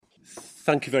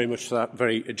Thank you very much for that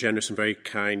very generous and very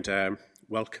kind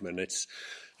welcome. And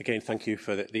again, thank you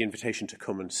for the invitation to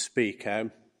come and speak.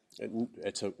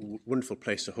 It's a wonderful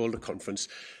place to hold a conference.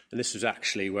 And this was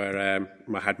actually where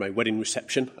I had my wedding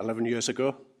reception 11 years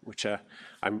ago, which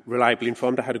I'm reliably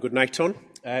informed I had a good night on.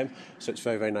 So it's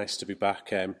very, very nice to be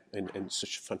back in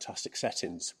such fantastic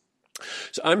settings.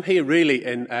 So I'm here really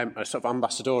in a sort of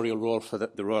ambassadorial role for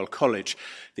the Royal College,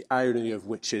 the irony of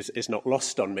which is not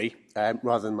lost on me,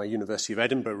 rather than my University of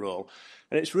Edinburgh role.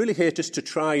 And it's really here just to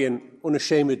try and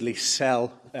unashamedly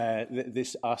sell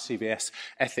this RCVS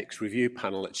ethics review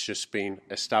panel that's just been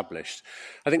established.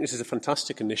 I think this is a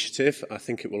fantastic initiative. I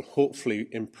think it will hopefully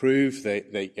improve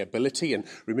the ability and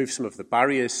remove some of the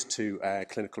barriers to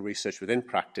clinical research within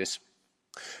practice.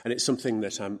 And it's something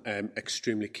that I'm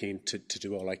extremely keen to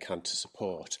do all I can to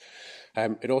support.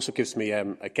 It also gives me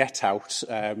a get out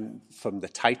from the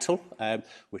title,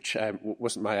 which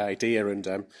wasn't my idea, and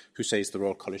who says the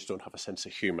Royal College don't have a sense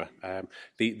of humour.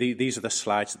 These are the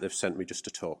slides that they've sent me just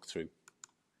to talk through.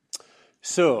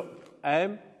 So,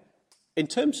 in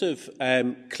terms of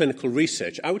clinical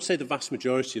research, I would say the vast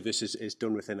majority of this is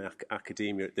done within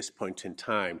academia at this point in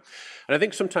time. And I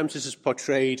think sometimes this is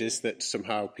portrayed as that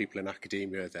somehow people in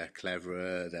academia, they're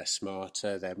cleverer, they're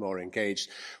smarter, they're more engaged.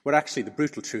 Where actually the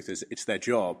brutal truth is it's their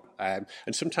job. And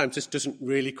sometimes this doesn't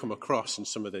really come across in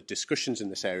some of the discussions in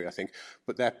this area, I think.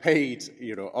 But they're paid,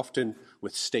 often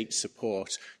with state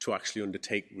support to actually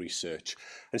undertake research.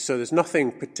 And so there's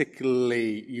nothing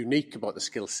particularly unique about the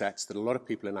skill sets that a lot of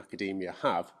people in academia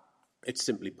have. It's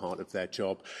simply part of their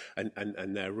job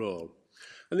and their role.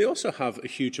 And they also have a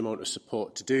huge amount of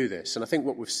support to do this. And I think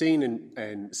what we've seen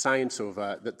in science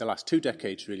over the last 2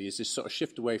 decades really is this sort of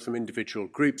shift away from individual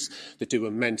groups that do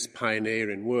immense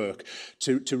pioneering work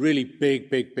to really big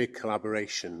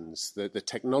collaborations. The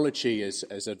technology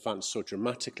has advanced so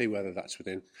dramatically, whether that's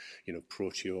within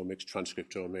proteomics,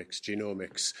 transcriptomics,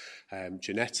 genomics,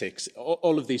 genetics.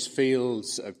 All of these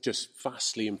fields have just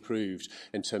vastly improved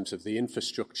in terms of the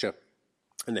infrastructure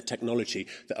and the technology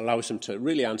that allows them to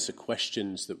really answer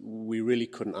questions that we really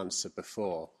couldn't answer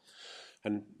before.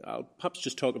 And I'll perhaps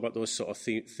just talk about those sort of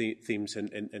themes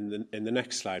in the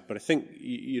next slide. But I think,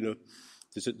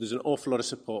 there's an awful lot of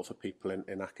support for people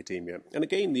in academia. And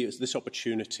again, there's this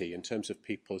opportunity in terms of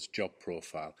people's job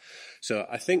profile. So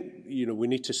I think, we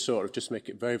need to sort of just make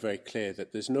it very, very clear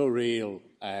that there's no real,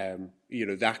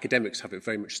 the academics have it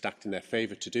very much stacked in their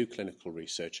favour to do clinical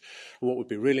research. And what would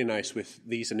be really nice with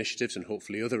these initiatives and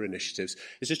hopefully other initiatives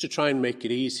is just to try and make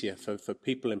it easier for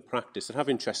people in practice that have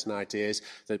interests and ideas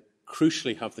that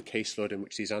crucially have the caseload in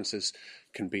which these answers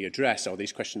can be addressed, or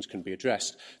these questions can be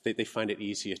addressed, they find it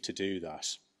easier to do that.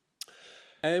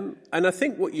 And I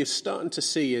think what you're starting to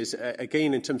see is,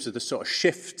 again, in terms of the sort of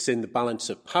shifts in the balance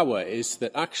of power, is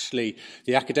that actually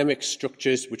the academic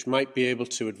structures which might be able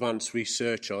to advance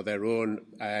research or their own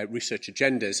research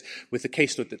agendas with the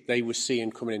caseload that they were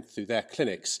seeing coming in through their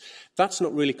clinics, that's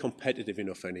not really competitive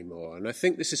enough anymore. And I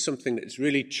think this is something that has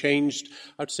really changed,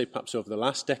 I would say perhaps over the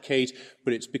last decade,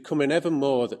 but it's becoming ever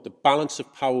more that the balance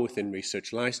of power within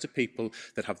research lies to people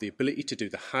that have the ability to do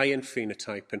the high-end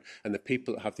phenotyping and the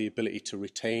people that have the ability to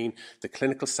retain the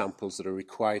clinical samples that are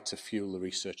required to fuel the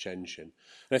research engine.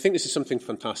 And I think this is something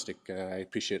fantastic. I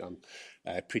appreciate I'm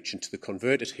preaching to the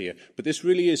converted here, but this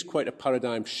really is quite a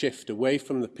paradigm shift away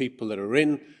from the people that are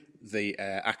in the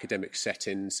academic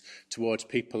settings towards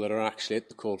people that are actually at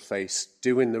the coalface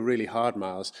doing the really hard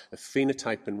miles of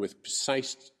phenotyping with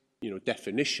precise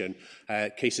definition,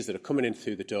 cases that are coming in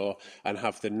through the door and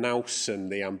have the nous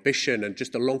and the ambition and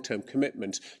just a long-term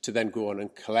commitment to then go on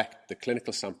and collect the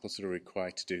clinical samples that are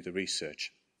required to do the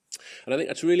research. And I think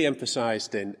that's really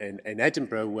emphasised in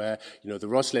Edinburgh, where the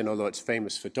Roslin, although it's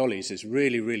famous for dollies, is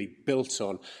really built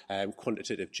on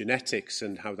quantitative genetics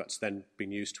and how that's then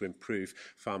been used to improve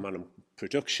farm animal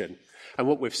production. And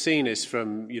what we've seen is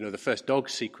from the first dog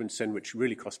sequencing, which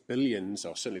really cost billions,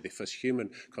 or certainly the first human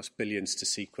cost billions to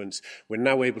sequence, we're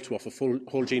now able to offer full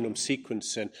whole genome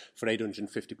sequencing for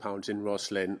 £850 in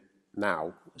Roslin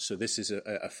now. So this is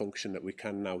a function that we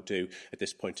can now do at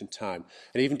this point in time.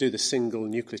 And even do the single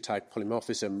nucleotide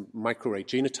polymorphism microarray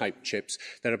genotype chips,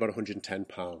 they're about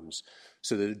 £110.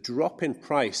 So the drop in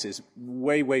price is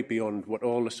way beyond what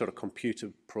all the sort of computer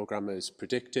programmers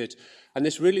predicted. And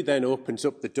this really then opens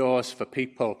up the doors for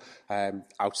people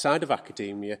outside of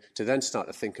academia to then start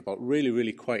to think about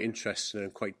really quite interesting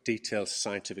and quite detailed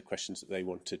scientific questions that they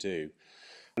want to do.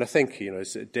 And I think,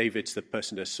 as David's the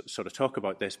person to sort of talk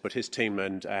about this, but his team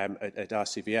and at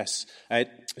RCVS,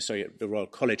 the Royal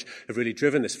College, have really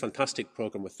driven this fantastic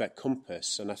programme with Vet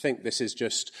Compass. And I think this is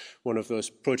just one of those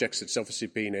projects that's obviously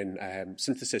been in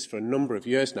synthesis for a number of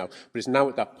years now, but is now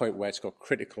at that point where it's got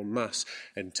critical mass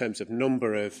in terms of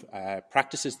number of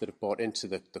practices that have bought into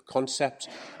the concept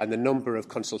and the number of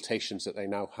consultations that they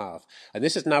now have. And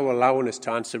this is now allowing us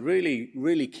to answer really,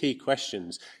 really key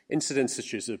questions, incidents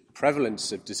such as the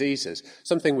prevalence of diseases,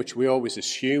 something which we always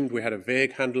assumed we had a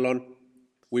vague handle on.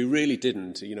 We really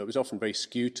didn't. It was often very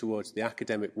skewed towards the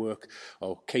academic work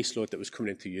or caseload that was coming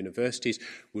into universities.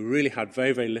 We really had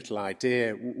very, very little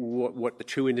idea what the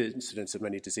true incidence of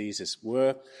many diseases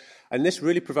were. And this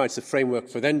really provides the framework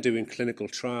for then doing clinical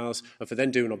trials and for then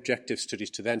doing objective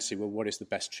studies to then see, well, what is the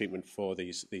best treatment for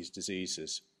these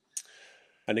diseases?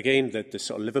 And again, the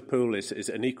sort of Liverpool is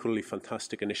an equally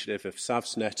fantastic initiative of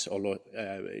SavsNet, although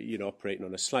operating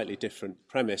on a slightly different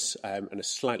premise and a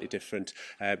slightly different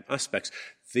aspects.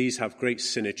 These have great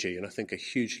synergy, and I think are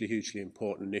hugely, hugely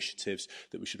important initiatives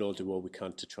that we should all do all we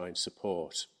can to try and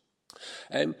support.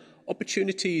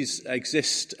 Opportunities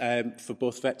exist for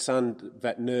both vets and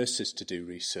vet nurses to do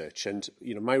research, and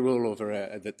my role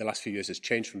over the last few years has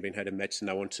changed from being head of medicine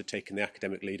now on to taking the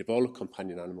academic lead of all the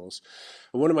companion animals.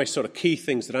 And one of my sort of key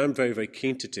things that I'm very, very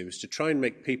keen to do is to try and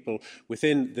make people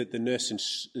within the nursing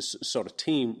sort of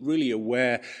team really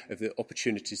aware of the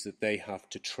opportunities that they have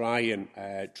to try and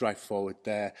drive forward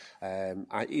their,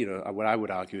 what I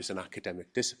would argue is an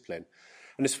academic discipline.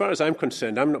 And as far as I'm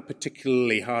concerned, I'm not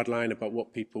particularly hardline about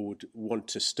what people would want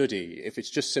to study. If it's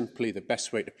just simply the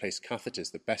best way to place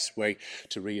catheters, the best way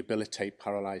to rehabilitate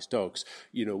paralysed dogs,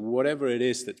 whatever it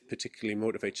is that particularly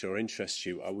motivates or interests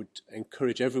you, I would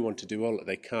encourage everyone to do all that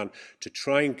they can to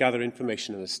try and gather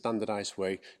information in a standardised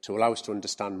way to allow us to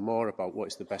understand more about what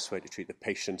is the best way to treat the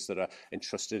patients that are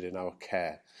entrusted in our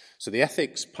care. So the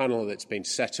ethics panel that's been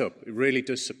set up really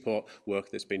does support work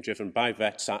that's been driven by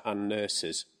vets and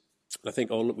nurses. I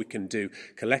think all that we can do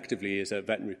collectively as a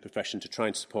veterinary profession to try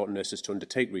and support nurses to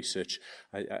undertake research,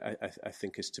 I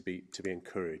think is to be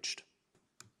encouraged.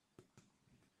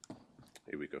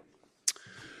 Here we go.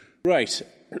 Right.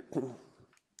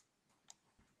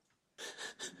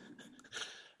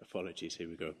 Apologies, here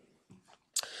we go.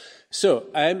 So,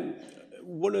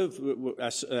 one of,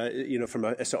 from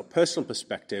a sort of personal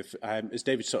perspective, as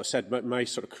David sort of said, my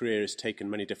sort of career has taken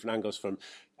many different angles from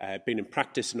being in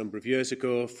practice a number of years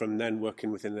ago, from then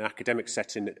working within an academic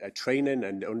setting, training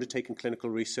and undertaking clinical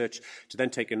research, to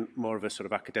then taking more of a sort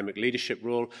of academic leadership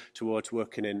role towards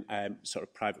working in sort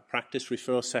of private practice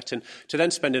referral setting, to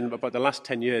then spending about the last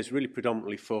 10 years really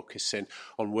predominantly focusing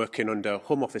on working under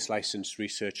Home Office licensed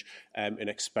research in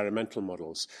experimental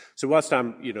models. So whilst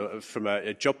I'm, from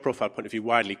a job profile point of view,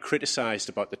 widely criticised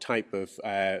about the type of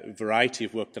variety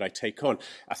of work that I take on,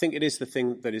 I think it is the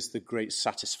thing that is the great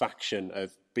satisfaction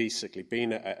of basically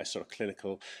being a sort of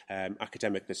clinical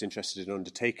academic that's interested in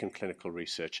undertaking clinical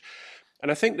research. And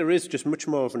I think there is just much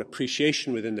more of an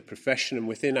appreciation within the profession and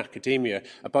within academia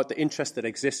about the interest that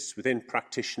exists within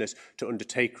practitioners to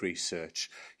undertake research.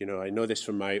 I know this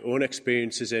from my own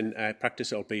experiences in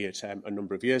practice, albeit a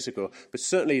number of years ago, but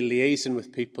certainly liaising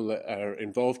with people that are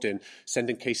involved in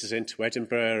sending cases into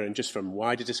Edinburgh and just from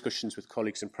wider discussions with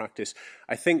colleagues in practice.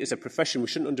 I think as a profession, we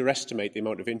shouldn't underestimate the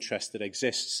amount of interest that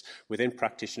exists within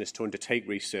practitioners to undertake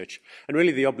research, and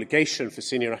really the obligation for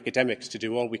senior academics to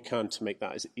do all we can to make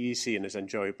that as easy and as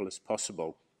enjoyable as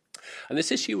possible. And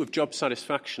this issue of job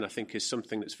satisfaction, I think, is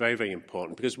something that's very, very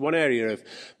important, because one area of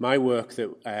my work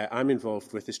that I'm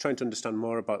involved with is trying to understand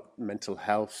more about mental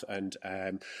health and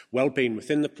well-being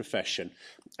within the profession.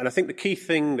 And I think the key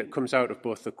thing that comes out of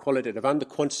both the qualitative and the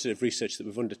quantitative research that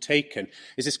we've undertaken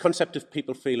is this concept of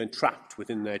people feeling trapped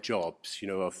within their jobs,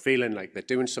 or feeling like they're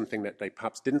doing something that they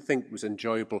perhaps didn't think was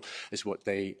enjoyable as what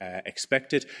they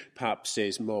expected, perhaps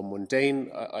is more mundane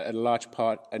a large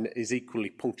part, and is equally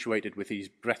punctuated with these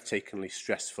breathtakingly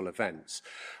stressful events.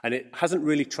 And it hasn't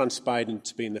really transpired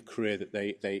into being the career that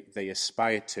they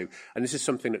aspire to. And this is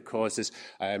something that causes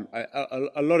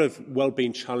a lot of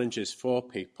well-being challenges for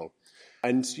people.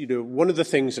 And, one of the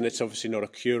things, and it's obviously not a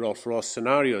cure-all for all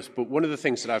scenarios, but one of the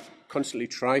things that I've constantly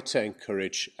tried to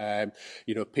encourage,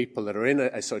 people that are in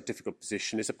a sort of difficult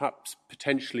position is perhaps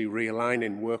potentially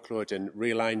realigning workload and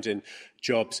realigning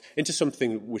jobs into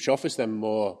something which offers them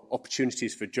more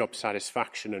opportunities for job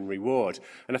satisfaction and reward.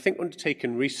 And I think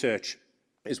undertaking research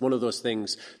is one of those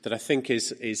things that I think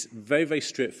is very, very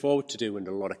straightforward to do in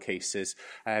a lot of cases,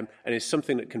 and is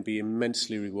something that can be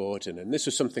immensely rewarding. And this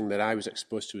was something that I was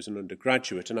exposed to as an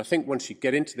undergraduate. And I think once you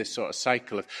get into this sort of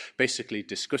cycle of basically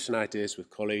discussing ideas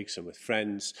with colleagues and with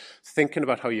friends, thinking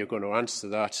about how you're going to answer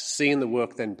that, seeing the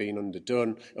work then being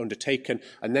undertaken,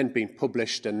 and then being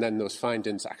published, and then those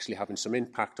findings actually having some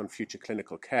impact on future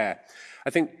clinical care, I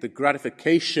think the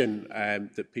gratification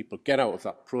that people get out of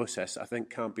that process, I think,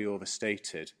 can't be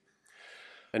overstated.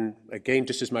 And again,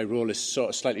 just as my role has sort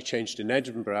of slightly changed in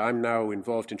Edinburgh, I'm now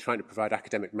involved in trying to provide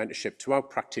academic mentorship to our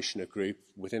practitioner group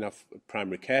within our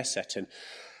primary care setting.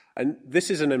 And this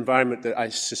is an environment that I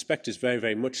suspect is very,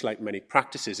 very much like many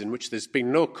practices, in which there's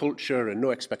been no culture and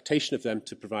no expectation of them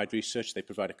to provide research. They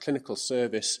provide a clinical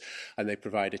service and they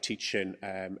provide a teaching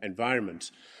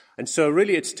environment. And so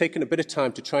really it's taken a bit of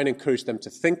time to try and encourage them to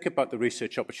think about the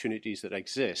research opportunities that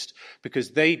exist,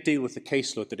 because they deal with the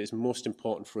caseload that is most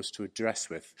important for us to address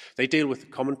with. They deal with the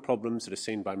common problems that are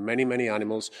seen by many, many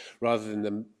animals, rather than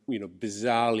the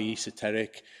bizarrely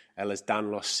esoteric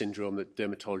Ehlers-Danlos syndrome that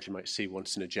dermatology might see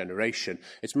once in a generation.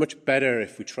 It's much better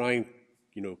if we try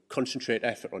and concentrate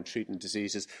effort on treating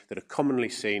diseases that are commonly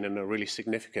seen and are really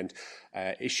significant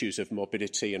issues of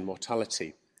morbidity and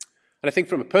mortality. And I think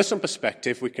from a personal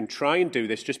perspective, we can try and do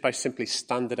this just by simply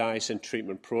standardising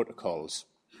treatment protocols.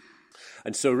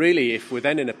 And so really, if we're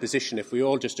then in a position, if we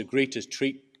all just agree to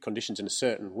treat conditions in a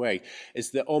certain way, is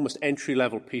the almost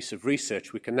entry-level piece of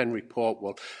research we can then report,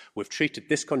 well, we've treated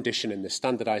this condition in this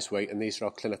standardised way, and these are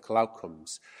our clinical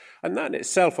outcomes. And that in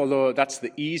itself, although that's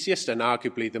the easiest and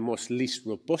arguably the most least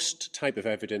robust type of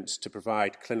evidence to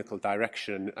provide clinical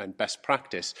direction and best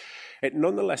practice, it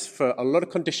nonetheless, for a lot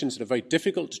of conditions that are very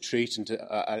difficult to treat and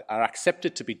are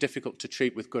accepted to be difficult to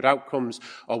treat with good outcomes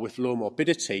or with low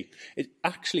morbidity, it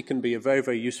actually can be a very,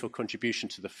 very useful contribution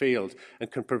to the field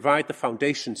and can provide the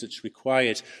foundations that's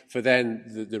required for then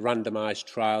the randomised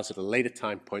trials at a later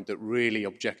time point that really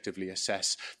objectively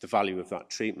assess the value of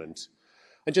that treatment.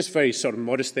 And just very sort of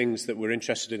modest things that we're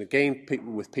interested in, again,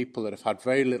 with people that have had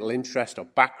very little interest or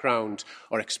background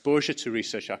or exposure to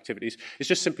research activities, is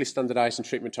just simply standardising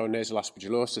treatment of nasal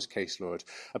aspergillosis caseload,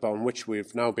 upon which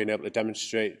we've now been able to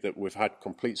demonstrate that we've had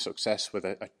complete success with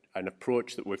an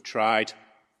approach that we've tried.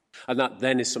 And that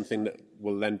then is something that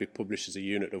will then be published as a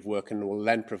unit of work and will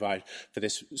then provide for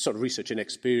this sort of research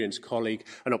inexperienced colleague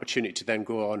an opportunity to then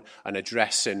go on and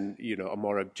address in a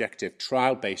more objective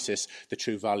trial basis the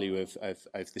true value of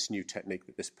this new technique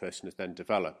that this person has then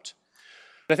developed.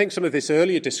 I think some of this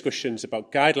earlier discussions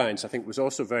about guidelines, I think, was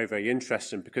also very, very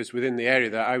interesting, because within the area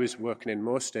that I was working in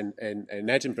most in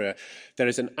Edinburgh, there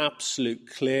is an absolute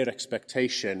clear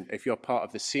expectation, if you're part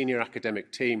of the senior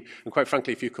academic team, and quite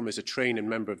frankly, if you come as a training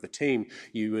member of the team,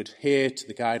 you adhere to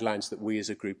the guidelines that we as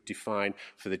a group define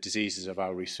for the diseases of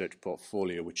our research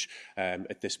portfolio, which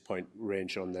at this point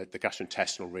range on the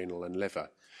gastrointestinal, renal and liver.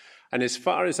 And as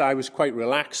far as I was quite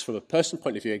relaxed from a personal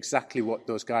point of view exactly what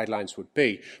those guidelines would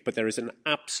be, but there is an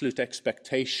absolute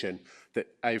expectation that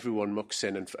everyone mucks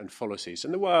in and follows these.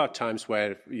 And there were times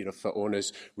where, for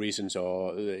owners' reasons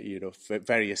or, for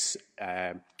various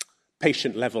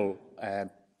patient-level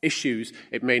issues,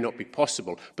 it may not be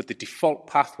possible, but the default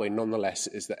pathway nonetheless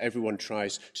is that everyone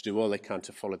tries to do all they can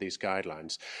to follow these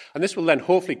guidelines. And this will then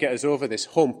hopefully get us over this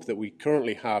hump that we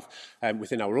currently have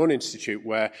within our own institute,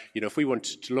 where, if we want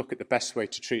to look at the best way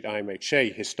to treat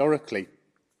IMHA historically,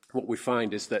 what we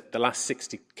find is that the last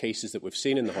 60 cases that we've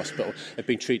seen in the hospital have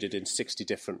been treated in 60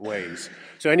 different ways.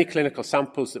 So any clinical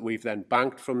samples that we've then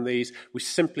banked from these, we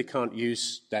simply can't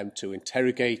use them to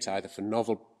interrogate either for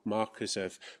novel markers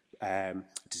of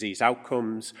disease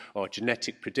outcomes or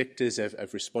genetic predictors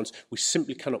of response. We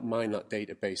simply cannot mine that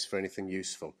database for anything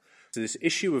useful. So this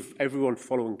issue of everyone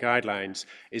following guidelines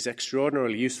is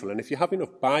extraordinarily useful. And if you have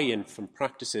enough buy-in from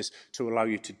practices to allow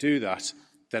you to do that,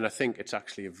 then I think it's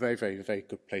actually a very, very, very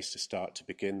good place to start to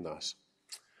begin that.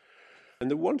 And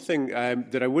the one thing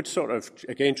that I would sort of,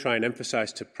 again, try and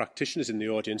emphasise to practitioners in the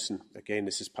audience, and again,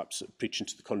 this is perhaps preaching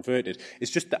to the converted,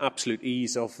 is just the absolute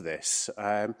ease of this.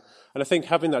 And I think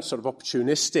having that sort of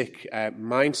opportunistic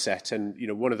mindset, and,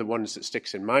 one of the ones that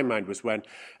sticks in my mind was when,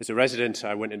 as a resident,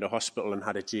 I went into hospital and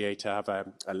had a GA to have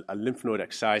a lymph node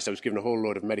excised. I was given a whole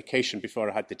load of medication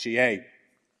before I had the GA.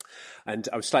 And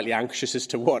I was slightly anxious as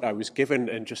to what I was given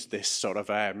in just this sort of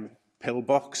pill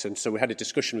box, and so we had a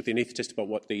discussion with the anaesthetist about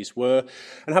what these were,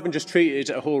 and having just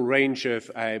treated a whole range of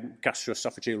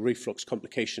gastroesophageal reflux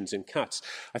complications in cats,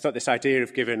 I thought this idea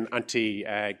of giving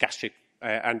anti-gastric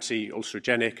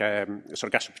anti-ulcerogenic,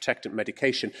 sort of gastroprotectant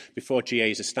medication before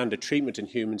GA as a standard treatment in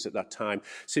humans at that time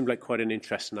seemed like quite an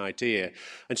interesting idea.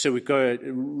 And so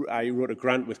I wrote a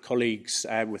grant with colleagues,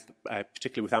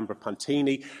 particularly with Ambra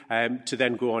Pantini, to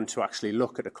then go on to actually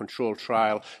look at a controlled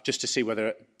trial just to see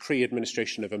whether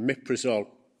pre-administration of omeprazole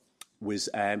was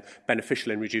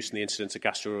beneficial in reducing the incidence of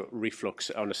gastro-reflux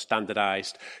on a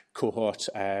standardised cohort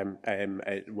when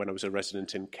I was a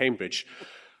resident in Cambridge.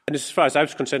 And as far as I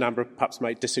was concerned, Amber perhaps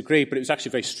might disagree, but it was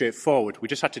actually very straightforward. We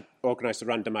just had to organise the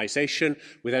randomisation.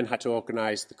 We then had to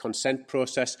organise the consent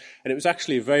process. And it was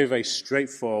actually a very, very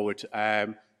straightforward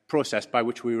process by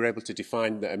which we were able to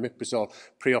define that omeprazole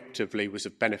preoperatively was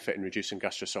of benefit in reducing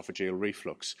gastroesophageal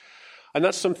reflux. And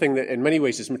that's something that in many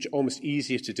ways is almost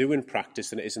easier to do in practice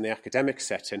than it is in the academic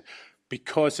setting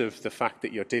because of the fact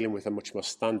that you're dealing with a much more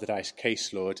standardised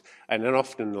caseload. And then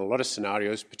often in a lot of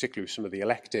scenarios, particularly with some of the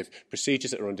elective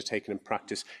procedures that are undertaken in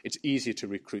practice, it's easier to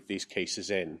recruit these cases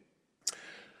in.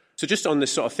 So just on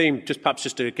this sort of theme,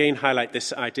 perhaps to again highlight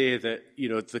this idea that,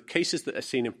 the cases that are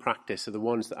seen in practice are the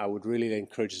ones that I would really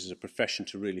encourage us as a profession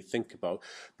to really think about,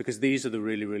 because these are the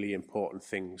really, really important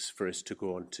things for us to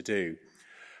go on to do.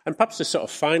 And perhaps to sort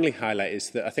of finally highlight is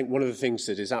that I think one of the things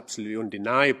that is absolutely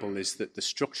undeniable is that the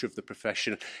structure of the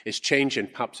profession is changing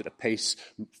perhaps at a pace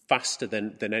faster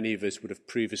than any of us would have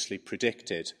previously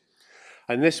predicted.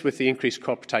 And this with the increased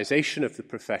corporatisation of the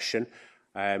profession,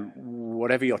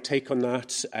 whatever your take on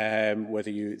that, whether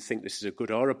you think this is a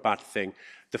good or a bad thing,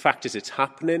 the fact is it's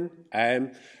happening,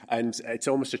 and it's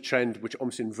almost a trend which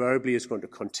almost invariably is going to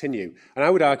continue. And I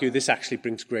would argue this actually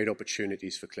brings great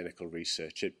opportunities for clinical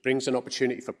research. It brings an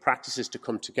opportunity for practices to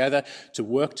come together, to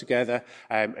work together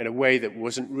in a way that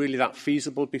wasn't really that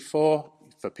feasible before,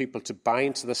 for people to buy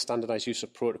into the standardised use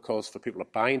of protocols, for people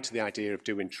to buy into the idea of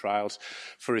doing trials,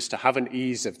 for us to have an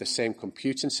ease of the same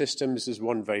computing systems is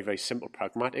one very, very simple,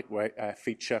 pragmatic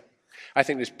feature. I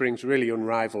think this brings really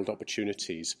unrivaled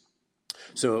opportunities.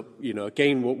 So,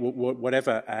 again,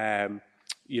 whatever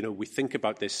we think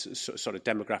about this sort of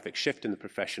demographic shift in the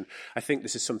profession, I think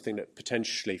this is something that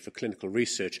potentially for clinical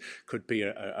research could be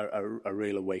a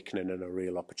real awakening and a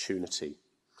real opportunity.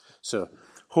 So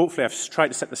hopefully I've tried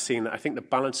to set the scene that I think the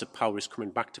balance of power is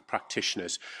coming back to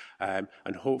practitioners, and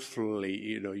hopefully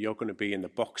you're going to be in the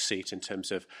box seat in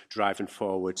terms of driving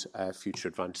forward future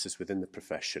advances within the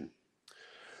profession.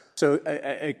 So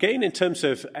again, in terms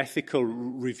of ethical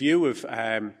review of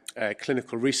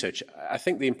clinical research, I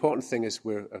think the important thing is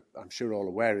I'm sure all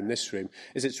aware in this room,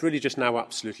 is it's really just now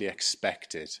absolutely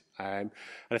expected. And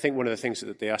I think one of the things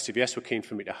that the RCVS were keen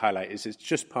for me to highlight is it's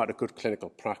just part of good clinical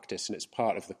practice, and it's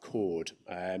part of the code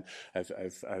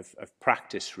of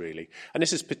practice, really. And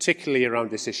this is particularly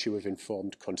around this issue of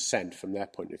informed consent from their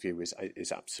point of view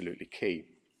is absolutely key.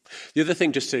 The other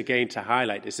thing just to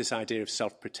highlight is this idea of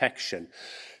self-protection.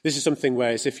 This is something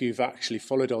where, as if you've actually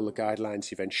followed all the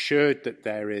guidelines, you've ensured that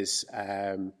there is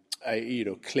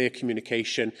clear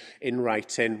communication in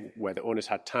writing, where the owners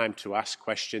had time to ask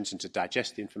questions and to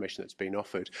digest the information that's been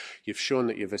offered. You've shown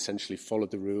that you've essentially followed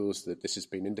the rules, that this has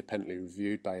been independently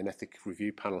reviewed by an ethics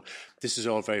review panel. This is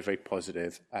all very, very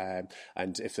positive.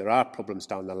 And if there are problems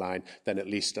down the line, then at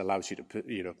least allows you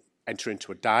to enter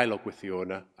into a dialogue with the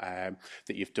owner,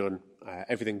 that you've done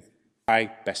everything by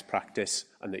best practice,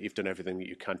 and that you've done everything that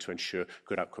you can to ensure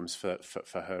good outcomes for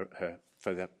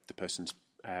the person's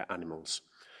animals.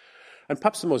 And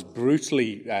perhaps the most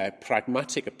brutally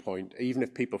pragmatic point, even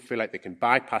if people feel like they can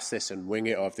bypass this and wing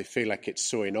it, or if they feel like it's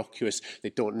so innocuous they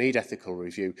don't need ethical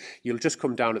review, you'll just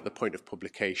come down at the point of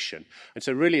publication. And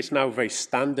so really it's now very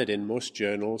standard in most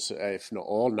journals, if not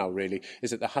all now really,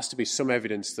 is that there has to be some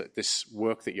evidence that this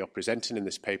work that you're presenting in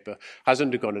this paper has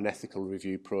undergone an ethical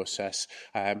review process,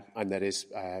 and that is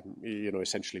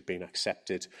essentially being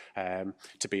accepted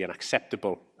to be an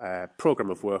acceptable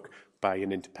programme of work by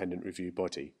an independent review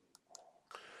body.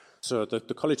 So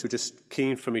the college were just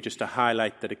keen for me just to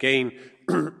highlight that, again,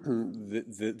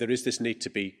 there is this need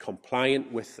to be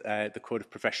compliant with the Code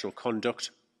of Professional Conduct.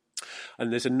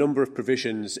 And there's a number of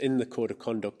provisions in the Code of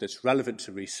Conduct that's relevant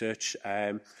to research.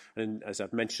 And as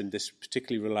I've mentioned, this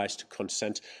particularly relies to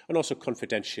consent and also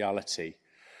confidentiality.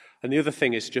 And the other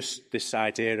thing is just this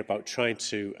idea about trying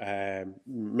to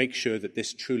make sure that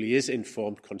this truly is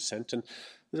informed consent. And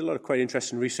There's a lot of quite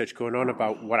interesting research going on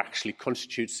about what actually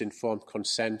constitutes informed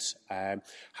consent,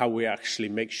 how we actually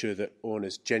make sure that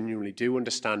owners genuinely do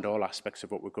understand all aspects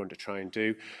of what we're going to try and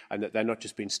do, and that they're not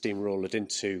just being steamrolled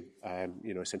into,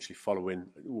 essentially following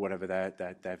whatever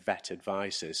their vet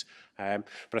advises. But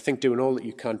I think doing all that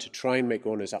you can to try and make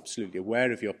owners absolutely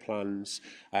aware of your plans,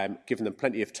 giving them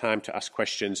plenty of time to ask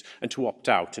questions and to opt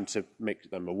out, and to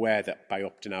make them aware that by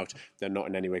opting out, they're not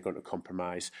in any way going to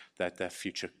compromise their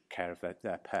future care of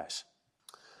their pet.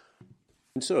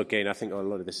 And so again, I think a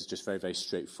lot of this is just very, very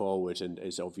straightforward and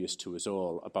is obvious to us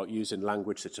all about using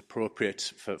language that's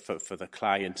appropriate for the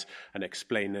client and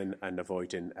explaining and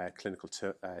avoiding clinical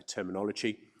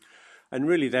terminology. And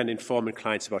really then informing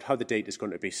clients about how the data is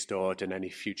going to be stored and any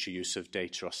future use of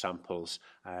data or samples,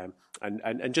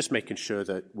 and just making sure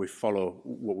that we follow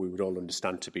what we would all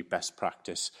understand to be best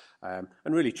practice, and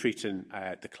really treating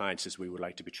the clients as we would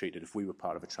like to be treated if we were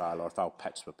part of a trial or if our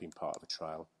pets were being part of a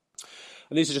trial.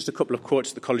 And these are just a couple of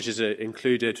quotes the colleges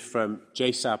included from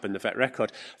JSAB and the Vet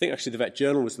Record. I think actually the Vet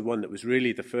Journal was the one that was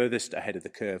really the furthest ahead of the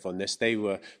curve on this. They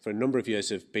were, for a number of years,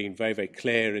 have been very, very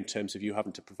clear in terms of you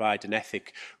having to provide an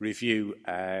ethic review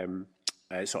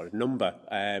sort of number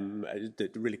that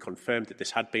really confirmed that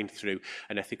this had been through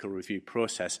an ethical review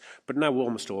process. But now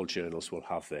almost all journals will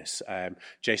have this.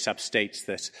 JSAB states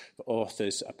that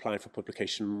authors applying for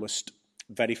publication must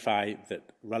verify that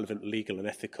relevant legal and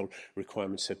ethical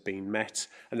requirements have been met.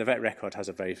 And the Vet Record has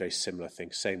a very, very similar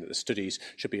thing, saying that the studies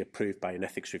should be approved by an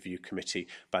ethics review committee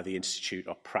by the institute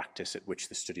or practice at which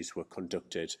the studies were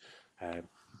conducted. And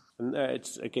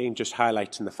it's, again, just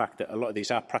highlighting the fact that a lot of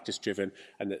these are practice-driven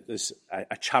and that there's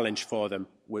a challenge for them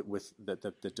with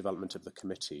the development of the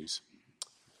committees.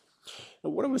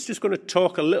 And what I was just going to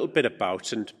talk a little bit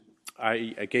about, and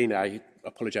I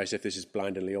apologise if this is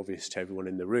blindingly obvious to everyone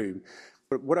in the room,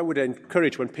 but what I would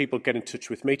encourage when people get in touch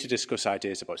with me to discuss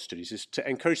ideas about studies is to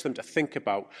encourage them to think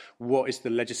about what is the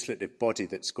legislative body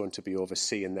that's going to be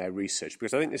overseeing their research,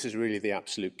 because I think this is really the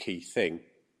absolute key thing.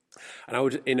 And I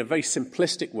would, in a very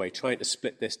simplistic way, trying to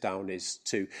split this down is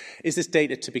this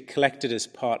data to be collected as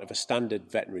part of a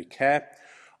standard veterinary care?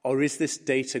 Or is this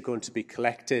data going to be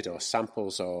collected, or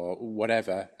samples or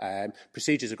whatever,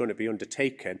 procedures are going to be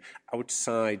undertaken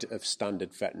outside of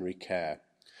standard veterinary care?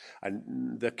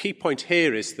 And the key point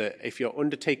here is that if you're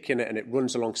undertaking it and it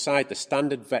runs alongside the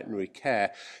standard veterinary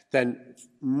care, then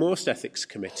most ethics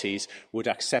committees would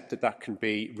accept that that can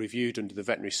be reviewed under the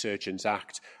Veterinary Surgeons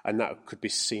Act, and that could be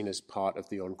seen as part of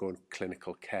the ongoing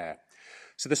clinical care.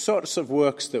 So the sorts of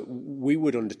works that we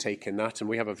would undertake in that, and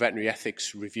we have a veterinary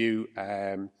ethics review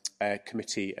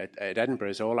committee at Edinburgh,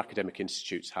 as all academic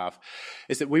institutes have,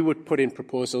 is that we would put in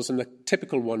proposals, and the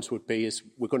typical ones would be is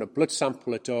we're going to blood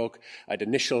sample a dog at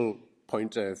initial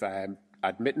point of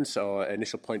admittance or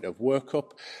initial point of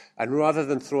workup, and rather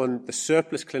than throwing the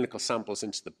surplus clinical samples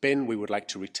into the bin, we would like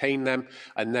to retain them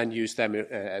and then use them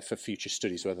for future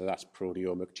studies, whether that's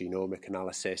proteomic, genomic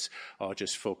analysis, or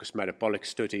just focused metabolic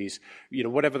studies.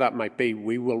 Whatever that might be,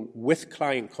 we will, with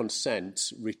client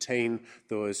consent, retain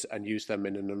those and use them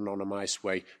in an anonymised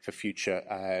way for future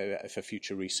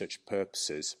research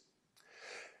purposes.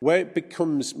 Where it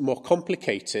becomes more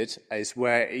complicated is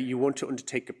where you want to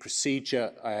undertake a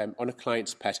procedure on a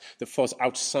client's pet that falls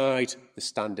outside the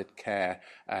standard care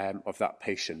of that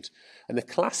patient. And the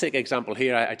classic example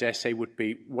here, I dare say, would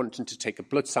be wanting to take a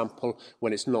blood sample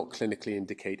when it's not clinically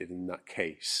indicated in that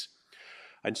case.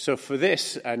 And so for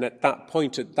this, and at that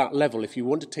point, at that level, if you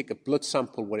want to take a blood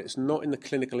sample when it's not in the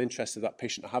clinical interest of that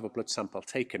patient to have a blood sample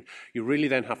taken, you really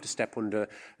then have to step onto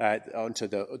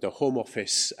the Home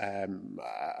Office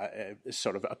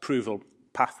sort of approval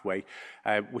pathway,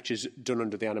 which is done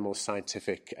under the Animal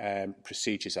Scientific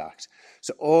Procedures Act.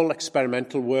 So all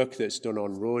experimental work that's done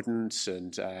on rodents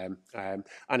and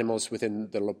animals within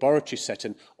the laboratory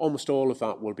setting, almost all of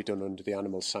that will be done under the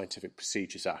Animal Scientific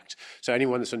Procedures Act. So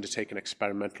anyone that's undertaken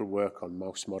experimental work on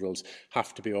mouse models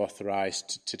have to be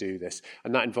authorised to do this.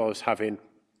 And that involves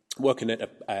working at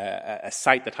a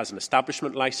site that has an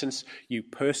establishment licence. You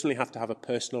personally have to have a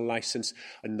personal licence,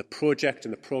 and the project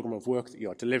and the programme of work that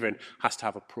you're delivering has to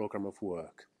have a programme of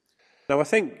work. Now, I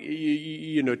think,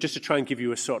 just to try and give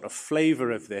you a sort of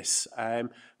flavour of this,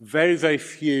 very, very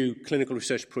few clinical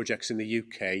research projects in the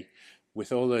UK,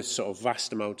 with all the sort of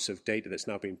vast amounts of data that's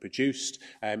now being produced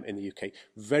in the UK,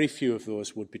 very few of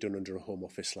those would be done under a Home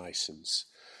Office licence.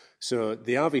 So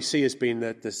the RVC has been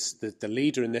the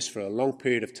leader in this for a long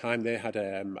period of time. They had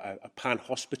a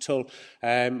pan-hospital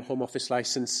Home Office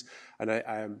licence, and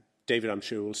I David, I'm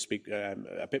sure, will speak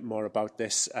a bit more about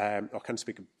this, or can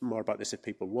speak more about this if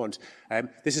people want.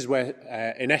 This is where,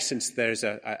 in essence, there's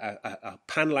a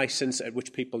PAN license at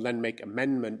which people then make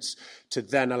amendments to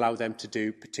then allow them to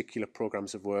do particular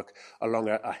programs of work along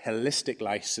a holistic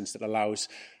license that allows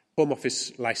Home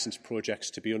Office licensed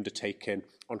projects to be undertaken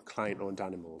on client-owned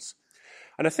animals.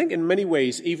 And I think in many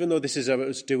ways, even though this is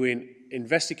us doing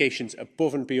investigations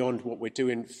above and beyond what we're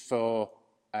doing for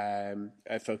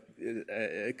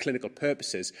clinical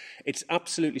purposes, it's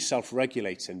absolutely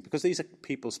self-regulating because these are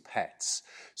people's pets.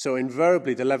 So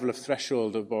invariably, the level of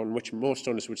threshold on which most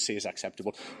owners would see as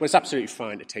acceptable, well, it's absolutely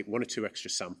fine to take 1 or 2 extra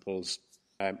samples,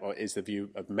 or is the view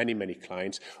of many, many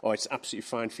clients, or it's absolutely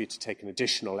fine for you to take an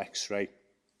additional X-ray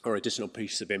or additional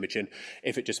piece of imaging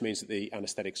if it just means that the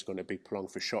anaesthetic is going to be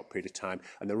prolonged for a short period of time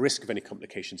and the risk of any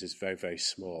complications is very, very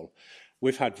small.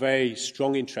 We've had very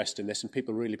strong interest in this and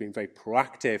people really been very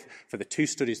proactive for the 2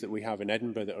 studies that we have in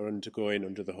Edinburgh that are undergoing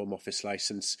under the Home Office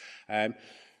licence.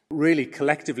 Really,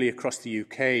 collectively across the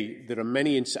UK, there are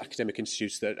many academic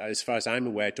institutes that, as far as I'm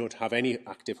aware, don't have any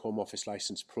active Home Office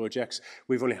licence projects.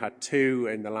 We've only had 2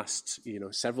 in the last,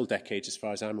 several decades, as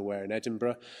far as I'm aware, in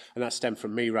Edinburgh. And that stemmed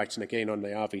from me writing again on the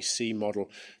RVC model,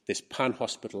 this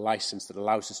pan-hospital licence that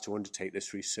allows us to undertake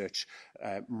this research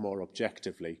more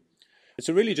objectively.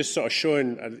 So really just sort of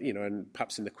showing, and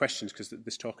perhaps in the questions, because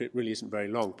this talk it really isn't very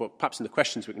long, but perhaps in the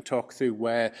questions we can talk through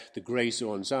where the grey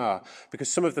zones are. Because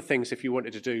some of the things, if you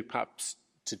wanted to do perhaps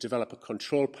to develop a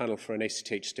control panel for an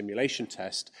ACTH stimulation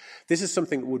test, this is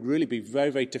something that would really be very,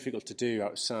 very difficult to do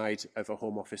outside of a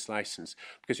Home Office licence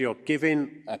because you're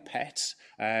giving a pet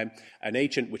an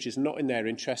agent which is not in their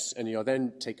interests and you're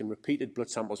then taking repeated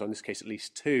blood samples, or in this case at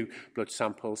least 2 blood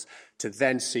samples, to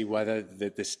then see whether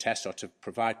this test, or to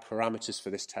provide parameters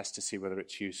for this test to see whether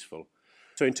it's useful.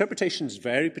 So interpretations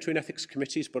vary between ethics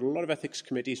committees, but a lot of ethics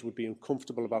committees would be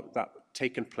uncomfortable about that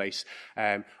taking place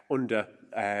under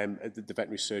the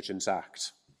Veterinary Surgeons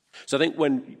Act. So I think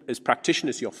when, as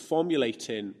practitioners, you're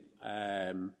formulating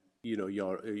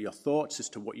your thoughts as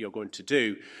to what you're going to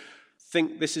do,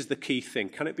 think this is the key thing.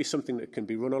 Can it be something that can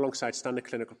be run alongside standard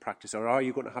clinical practice, or are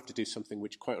you going to have to do something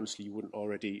which, quite honestly, you wouldn't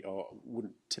already or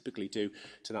wouldn't typically do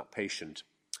to that patient?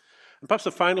 And perhaps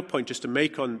the final point just to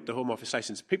make on the Home Office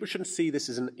licence, people shouldn't see this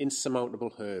as an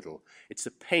insurmountable hurdle. It's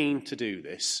a pain to do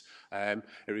this. It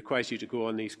requires you to go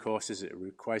on these courses. It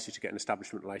requires you to get an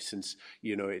establishment licence.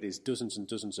 It is dozens and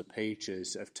dozens of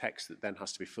pages of text that then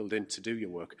has to be filled in to do your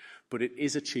work. But it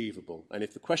is achievable. And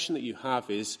if the question that you have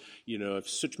is, of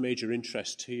such major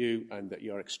interest to you and that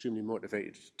you're extremely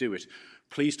motivated to do it,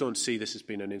 please don't see this as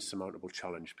being an insurmountable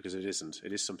challenge, because it isn't.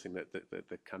 It is something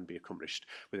that can be accomplished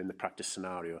within the practice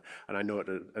scenario. And I know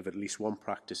of at least one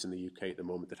practice in the UK at the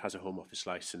moment that has a Home Office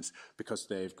licence because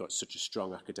they've got such a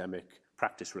strong academic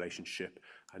practice relationship,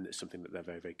 and it's something that they're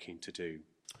very, very keen to do.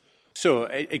 So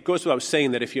it goes without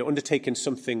saying that if you're undertaking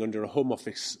something under a Home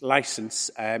Office licence,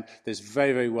 there's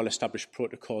very, very well-established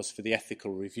protocols for the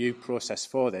ethical review process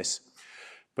for this.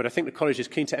 But I think the college is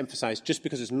keen to emphasise just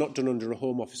because it's not done under a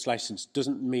Home Office licence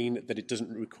doesn't mean that it doesn't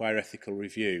require ethical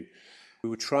review. We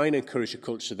would try and encourage a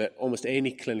culture that almost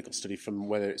any clinical study, from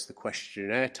whether it's the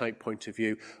questionnaire type point of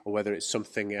view or whether it's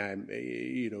something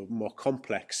more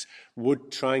complex,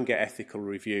 would try and get ethical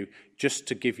review just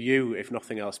to give you, if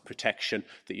nothing else, protection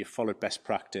that you've followed best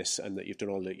practice and that you've done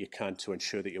all that you can to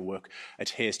ensure that your work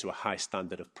adheres to a high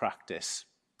standard of practice.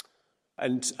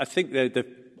 And I think they've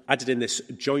added in this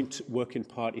joint working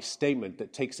party statement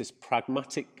that takes this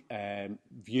pragmatic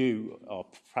view or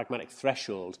pragmatic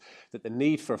threshold that the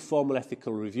need for a formal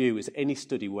ethical review is any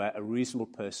study where a reasonable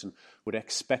person would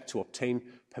expect to obtain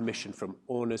permission from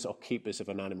owners or keepers of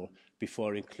an animal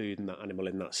before including that animal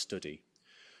in that study.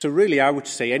 So really, I would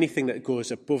say anything that goes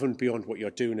above and beyond what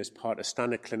you're doing as part of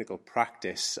standard clinical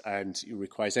practice and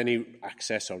requires any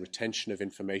access or retention of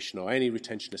information or any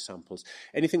retention of samples,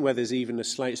 anything where there's even the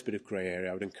slightest bit of grey area,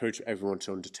 I would encourage everyone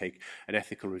to undertake an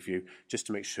ethical review just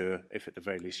to make sure, if at the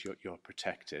very least, you're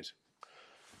protected.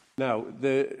 Now,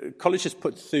 the college has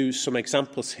put through some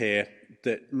examples here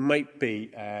that might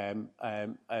be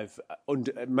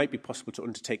might be possible to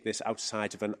undertake this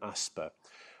outside of an ASPA.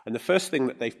 And the first thing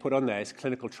that they've put on there is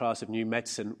clinical trials of new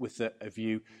medicine with a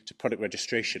view to product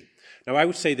registration. Now, I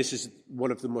would say this is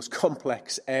one of the most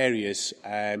complex areas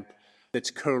that's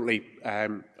currently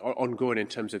ongoing in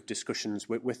terms of discussions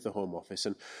with the Home Office.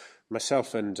 And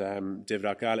myself and David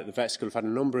Argyle at the Vet School have had a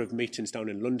number of meetings down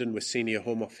in London with senior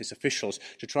Home Office officials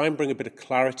to try and bring a bit of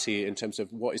clarity in terms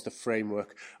of what is the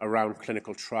framework around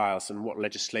clinical trials and what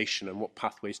legislation and what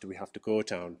pathways do we have to go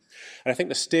down. And I think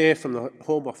the steer from the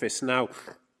Home Office now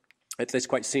at this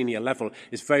quite senior level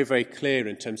is very, very clear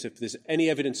in terms of if there's any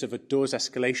evidence of a dose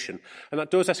escalation. And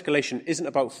that dose escalation isn't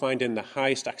about finding the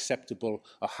highest acceptable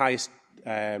or highest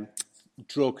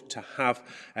drug to have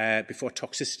before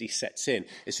toxicity sets in.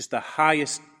 It's just the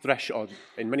highest threshold,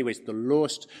 in many ways the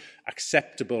lowest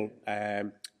acceptable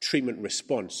treatment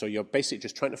response. So you're basically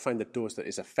just trying to find the dose that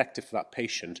is effective for that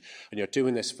patient, and you're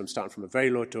doing this from starting from a very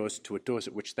low dose to a dose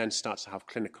at which then starts to have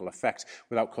clinical effect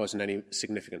without causing any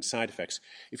significant side effects.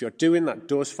 If you're doing that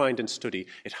dose finding study,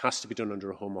 it has to be done under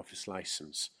a Home Office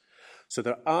licence. So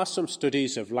there are some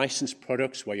studies of licensed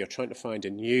products where you're trying to find a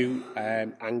new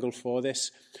angle for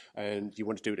this, and you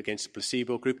want to do it against a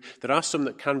placebo group. There are some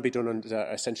that can be done under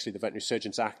essentially the Veterinary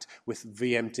Surgeons Act with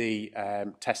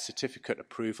VMD test certificate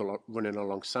approval running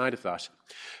alongside of that.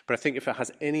 But I think if it has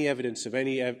any evidence of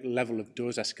any level of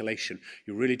dose escalation,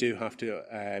 you really do have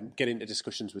to get into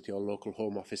discussions with your local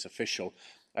Home Office official.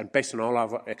 And based on all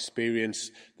our experience,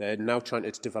 they're now trying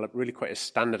to develop really quite a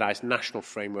standardised national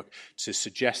framework to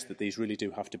suggest that these really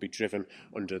do have to be driven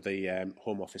under the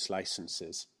Home Office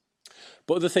licences.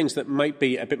 But other things that might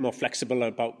be a bit more flexible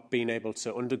about being able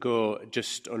to undergo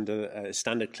just under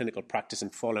standard clinical practice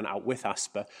and falling out with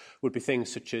ASPR would be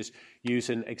things such as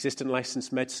using existing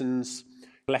licensed medicines,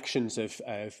 collections of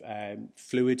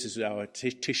fluids or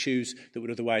tissues that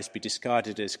would otherwise be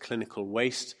discarded as clinical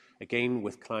waste, again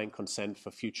with client consent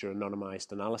for future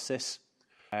anonymised analysis,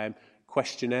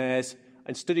 questionnaires,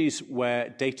 and studies where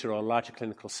data or larger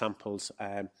clinical samples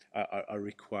are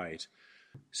required.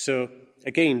 So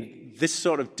again, this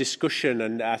sort of discussion,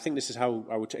 and I think this is how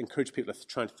I would encourage people to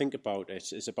try and think about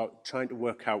it, is about trying to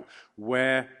work out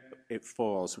where it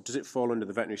falls. Does it fall under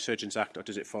the Veterinary Surgeons Act or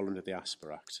does it fall under the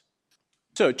ASPR Act?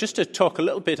 So just to talk a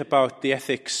little bit about the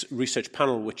Ethics Research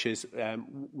Panel, which is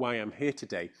why I'm here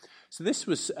today. So this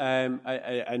was an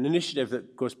initiative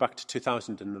that goes back to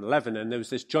 2011, and there was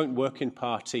this joint working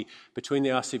party between the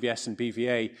RCVS and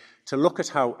BVA to look at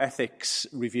how ethics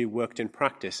review worked in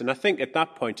practice. And I think at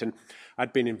that point, and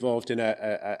I'd been involved in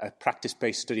a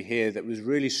practice-based study here that was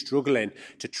really struggling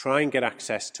to try and get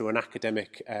access to an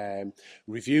academic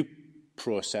review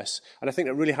process. And I think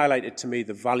it really highlighted to me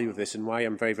the value of this and why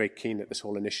I'm very, very keen that this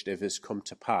whole initiative has come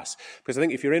to pass. Because I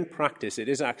think if you're in practice, it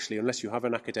is actually, unless you have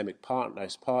an academic partner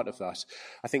as part of that,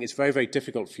 I think it's very, very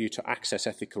difficult for you to access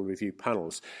ethical review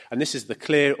panels. And this is the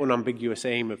clear, unambiguous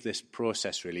aim of this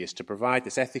process, really, is to provide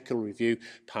this ethical review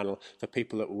panel for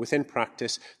people that were within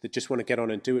practice that just want to get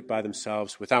on and do it by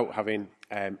themselves without having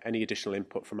any additional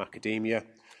input from academia.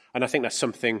 And I think that's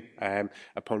something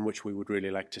upon which we would really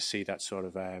like to see that sort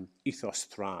of ethos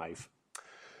thrive.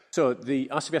 So the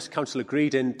RCVS Council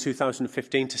agreed in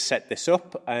 2015 to set this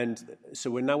up, and so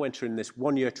we're now entering this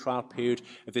one-year trial period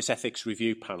of this ethics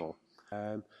review panel.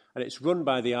 And it's run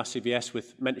by the RCVS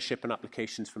with mentorship and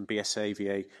applications from BSA,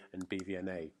 VA and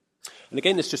BVNA. And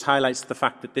again, this just highlights the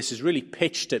fact that this is really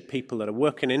pitched at people that are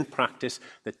working in practice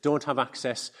that don't have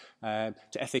access to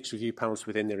ethics review panels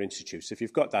within their institute. So if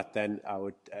you've got that, then I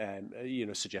would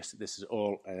suggest that this is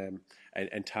all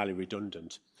entirely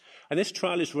redundant. And this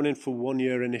trial is running for 1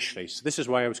 year initially. So this is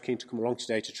why I was keen to come along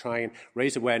today to try and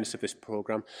raise awareness of this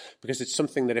programme, because it's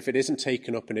something that if it isn't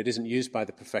taken up and it isn't used by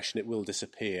the profession, it will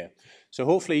disappear. So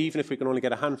hopefully, even if we can only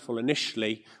get a handful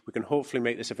initially, we can hopefully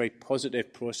make this a very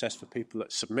positive process for people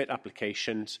that submit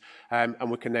applications, and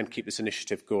we can then keep this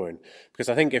initiative going. Because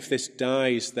I think if this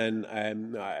dies, then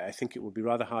I think it would be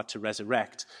rather hard to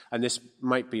resurrect, and this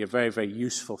might be a very, very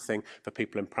useful thing for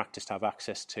people in practice to have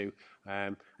access to.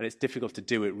 And it's difficult to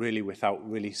do it really without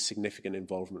really significant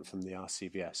involvement from the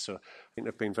RCVS. So I think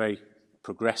they've been very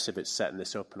progressive at setting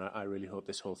this up, and I really hope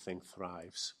this whole thing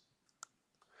thrives.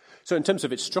 So in terms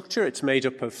of its structure, it's made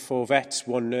up of 4 vets,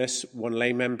 1 nurse, 1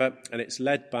 lay member, and it's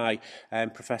led by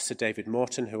Professor David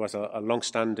Morton, who has a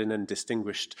long-standing and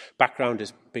distinguished background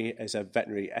as a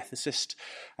veterinary ethicist.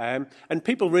 And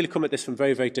people really come at this from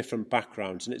very, very different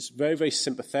backgrounds, and it's very, very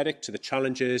sympathetic to the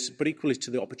challenges, but equally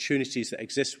to the opportunities that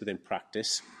exist within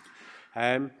practice.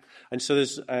 And so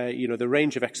there's, the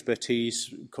range of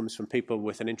expertise comes from people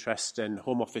with an interest in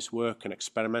home office work and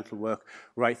experimental work,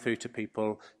 right through to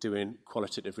people doing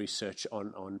qualitative research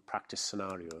on practice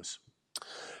scenarios.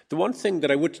 The one thing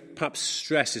that I would perhaps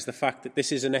stress is the fact that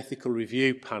this is an ethical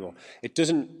review panel. It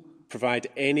doesn't provide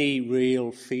any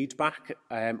real feedback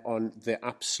on the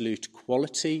absolute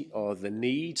quality or the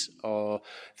need or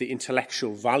the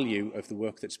intellectual value of the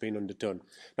work that's been underdone.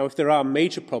 Now, if there are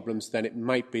major problems, then it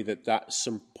might be that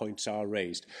some points are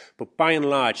raised. But by and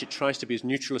large, it tries to be as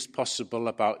neutral as possible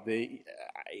about the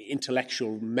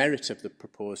intellectual merit of the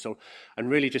proposal and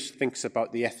really just thinks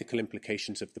about the ethical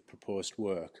implications of the proposed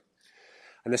work.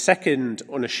 And the second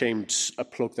unashamed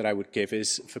plug that I would give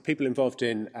is for people involved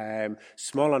in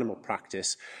small animal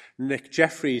practice. Nick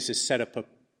Jeffries has set up a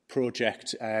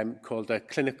project called the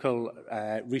Clinical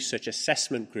Research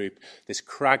Assessment Group, this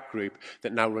CRAG group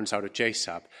that now runs out of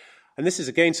JSAB. And this is,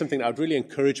 again, something that I'd really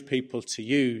encourage people to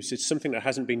use. It's something that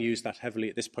hasn't been used that heavily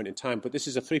at this point in time, but this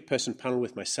is a 3-person panel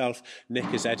with myself, Nick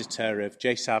as editor of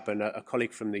JSAB, and a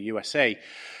colleague from the USA.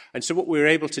 And so what we were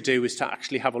able to do is to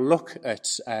actually have a look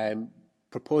at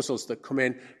proposals that come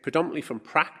in predominantly from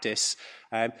practice,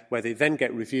 where they then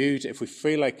get reviewed. If we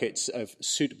feel like it's of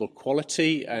suitable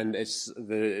quality and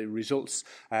the results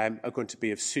are going to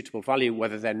be of suitable value,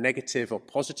 whether they're negative or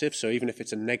positive, so even if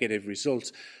it's a negative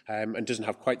result and doesn't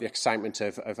have quite the excitement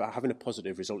of having a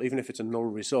positive result, even if it's a null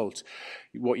result,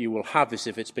 what you will have is,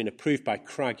 if it's been approved by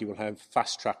CRAG, you will have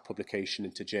fast-track publication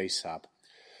into JSAB.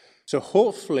 So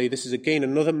hopefully this is, again,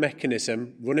 another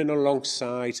mechanism running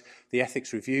alongside the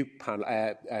ethics review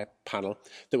panel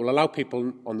that will allow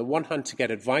people, on the one hand, to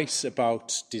get advice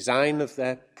about design of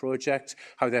their project,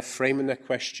 how they're framing their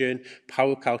question,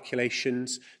 power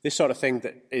calculations, this sort of thing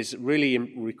that is really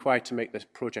required to make this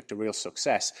project a real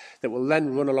success, that will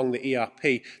then run along the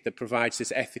ERP that provides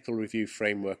this ethical review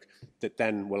framework that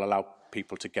then will allow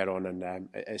people to get on and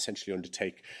essentially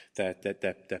undertake their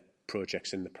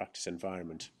projects in the practice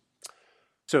environment.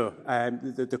 So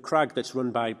the CRAG that's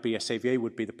run by BSAVA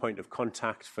would be the point of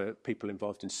contact for people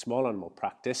involved in small animal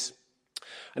practice.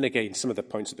 And again, some of the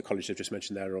points that the college have just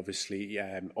mentioned there are obviously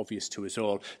obvious to us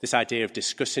all. This idea of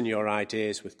discussing your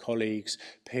ideas with colleagues,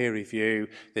 peer review,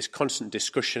 this constant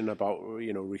discussion about,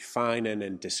 refining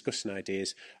and discussing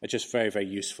ideas are just very, very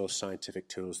useful scientific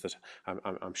tools that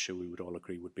I'm sure we would all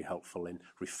agree would be helpful in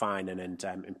refining and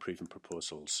improving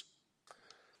proposals.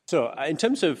 So in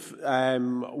terms of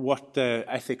what the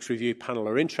ethics review panel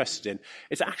are interested in,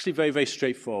 it's actually very, very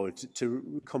straightforward.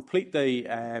 To complete the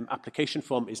application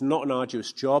form is not an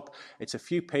arduous job. It's a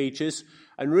few pages.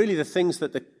 And really the things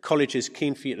that the college is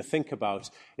keen for you to think about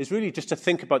is really just to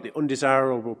think about the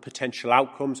undesirable potential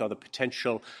outcomes or the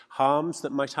potential harms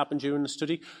that might happen during the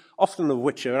study, often of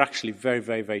which are actually very,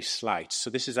 very, very slight. So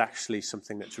this is actually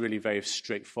something that's really very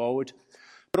straightforward.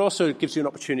 But also it gives you an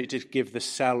opportunity to give the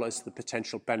sellers the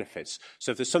potential benefits.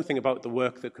 So if there's something about the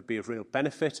work that could be of real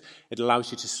benefit, it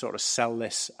allows you to sort of sell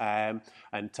this and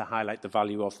to highlight the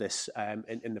value of this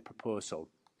in the proposal.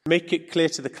 Make it clear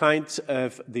to the client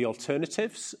of the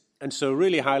alternatives, and so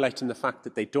really highlighting the fact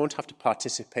that they don't have to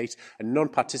participate, and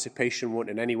non-participation won't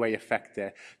in any way affect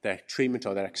their treatment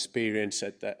or their experience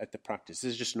at the practice.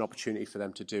 This is just an opportunity for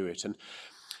them to do it. And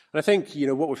I think,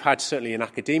 what we've had certainly in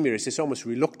academia is this almost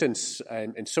reluctance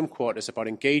in some quarters about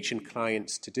engaging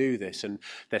clients to do this. And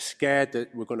they're scared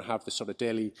that we're going to have the sort of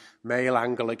Daily Mail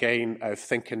angle again of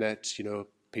thinking that,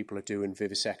 people are doing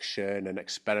vivisection and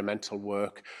experimental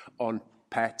work on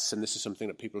pets, and this is something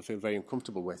that people feel very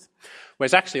uncomfortable with.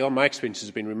 Whereas actually all my experiences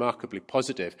have been remarkably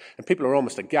positive, and people are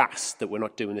almost aghast that we're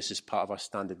not doing this as part of our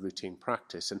standard routine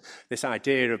practice. And this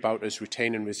idea about us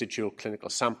retaining residual clinical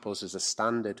samples as a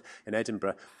standard in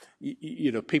Edinburgh,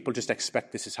 people just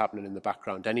expect this is happening in the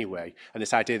background anyway, and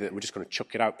this idea that we're just going to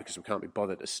chuck it out because we can't be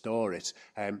bothered to store it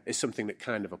is something that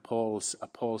kind of appalls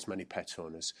many pet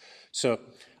owners. So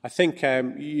I think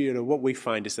what we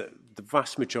find is that the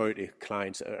vast majority of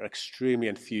clients are extremely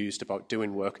enthused about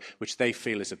doing work which they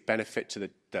feel is a benefit to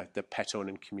the pet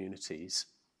owning communities.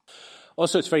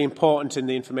 Also, it's very important in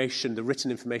the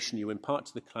written information you impart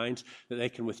to the client, that they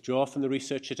can withdraw from the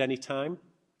research at any time.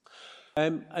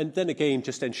 And then again,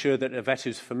 just ensure that a vet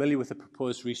who's familiar with the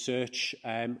proposed research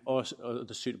or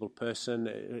the suitable person,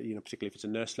 particularly if it's a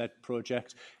nurse-led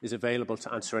project, is available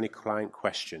to answer any client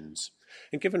questions.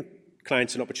 And given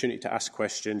clients an opportunity to ask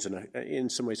questions and in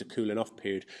some ways a cooling off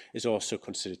period is also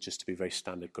considered just to be very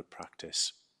standard good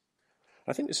practice.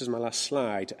 I think this is my last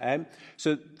slide.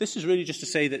 So this is really just to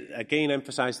say that, again,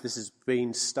 emphasise this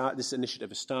initiative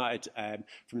has started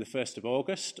from the 1st of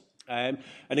August. And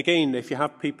again, if you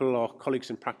have people or colleagues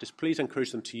in practice, please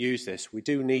encourage them to use this. We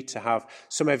do need to have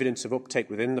some evidence of uptake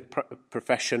within the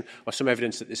profession, or some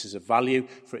evidence that this is of value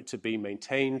for it to be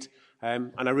maintained.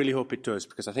 And I really hope it does,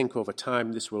 because I think over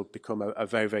time this will become a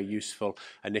very, very useful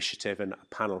initiative and a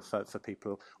panel for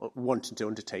people wanting to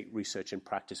undertake research in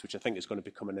practice, which I think is going to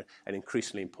become an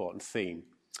increasingly important theme.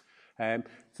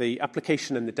 The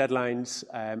application and the deadlines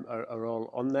are all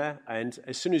on there, and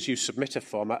as soon as you submit a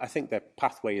form, I think the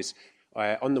pathway is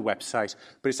on the website,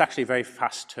 but it's actually a very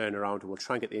fast turnaround, and we'll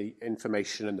try and get the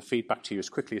information and the feedback to you as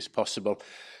quickly as possible.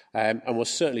 And we'll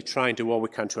certainly try and do all we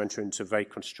can to enter into a very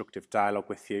constructive dialogue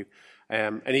with you.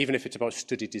 And even if it's about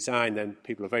study design, then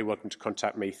people are very welcome to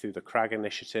contact me through the CRAG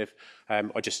initiative,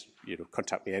 or just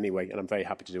contact me anyway, and I'm very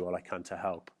happy to do all I can to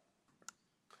help.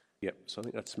 Yep, so I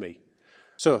think that's me.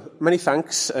 So many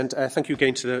thanks, and thank you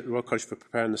again to the Royal College for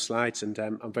preparing the slides, and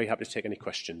I'm very happy to take any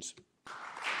questions.